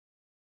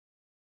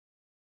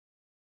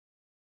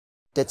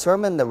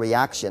Determine the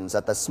reactions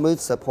at the smooth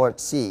support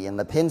C and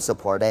the pin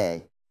support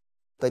A.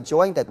 The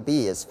joint at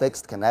B is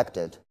fixed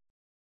connected.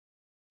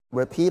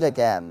 Repeat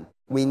again.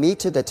 We need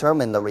to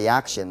determine the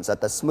reactions at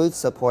the smooth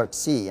support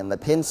C and the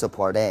pin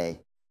support A.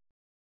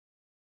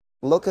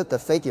 Look at the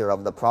figure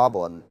of the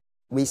problem.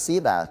 We see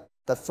that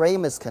the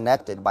frame is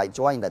connected by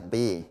joint at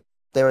B.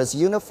 There is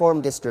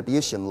uniform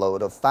distribution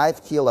load of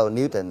 5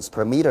 kN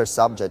per meter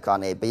subject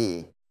on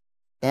AB.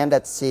 And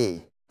at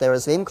C, there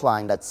is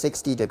incline at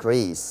 60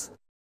 degrees.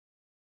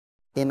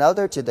 In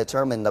order to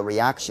determine the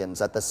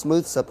reactions at the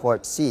smooth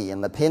support C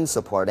and the pin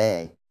support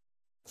A,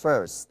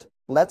 first,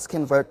 let's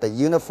convert the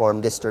uniform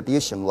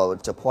distribution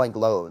load to point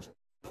load.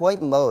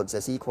 Point loads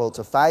is equal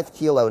to 5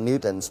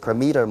 kN per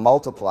meter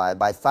multiplied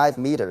by 5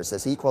 meters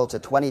is equal to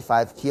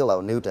 25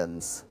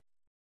 kN.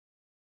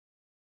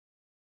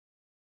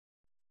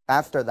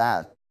 After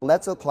that,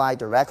 let's apply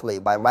directly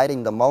by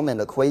writing the moment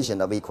equation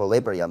of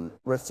equilibrium,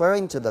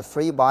 referring to the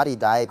free body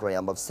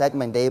diagram of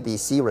segment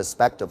ABC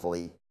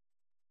respectively.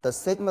 The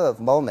sigma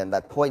of moment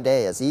at point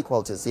A is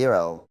equal to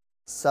 0.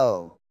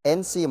 So,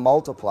 NC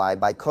multiplied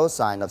by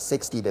cosine of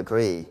 60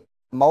 degree,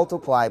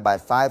 multiplied by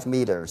 5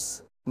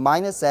 meters,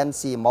 minus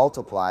NC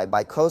multiplied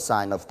by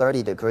cosine of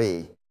 30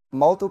 degree,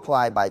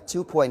 multiplied by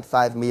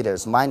 2.5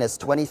 meters minus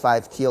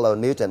 25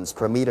 kilonewtons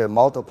per meter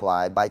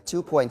multiplied by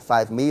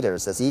 2.5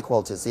 meters is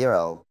equal to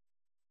 0.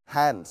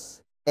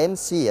 Hence,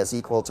 NC is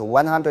equal to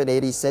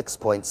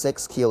 186.6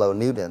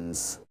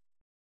 kilonewtons.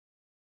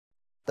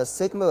 The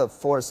sigma of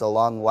force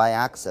along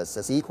y-axis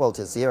is equal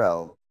to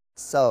 0.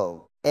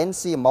 So,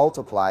 NC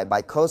multiplied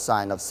by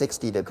cosine of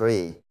 60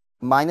 degree,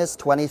 minus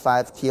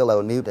 25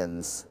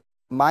 kilonewtons,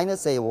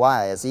 minus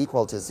AY is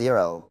equal to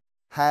 0.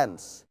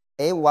 Hence,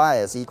 AY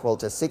is equal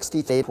to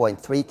 68.3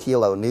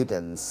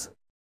 kilonewtons.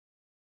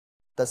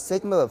 The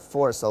sigma of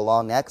force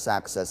along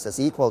x-axis is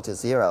equal to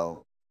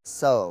 0.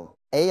 So,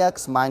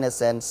 AX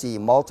minus NC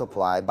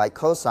multiplied by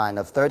cosine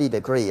of 30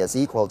 degree is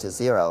equal to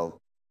 0.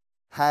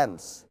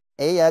 Hence,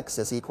 AX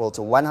is equal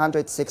to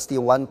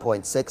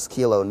 161.6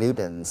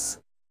 kilonewtons.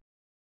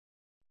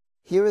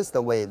 Here is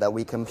the way that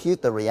we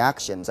compute the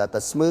reactions at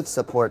the smooth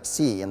support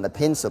C and the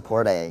pin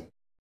support A.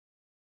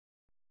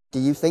 Do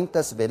you think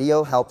this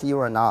video helped you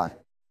or not?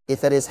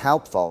 If it is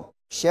helpful,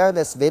 share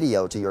this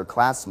video to your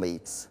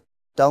classmates.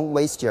 Don't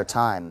waste your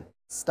time.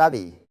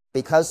 Study,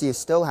 because you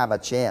still have a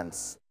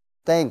chance.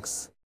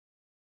 Thanks.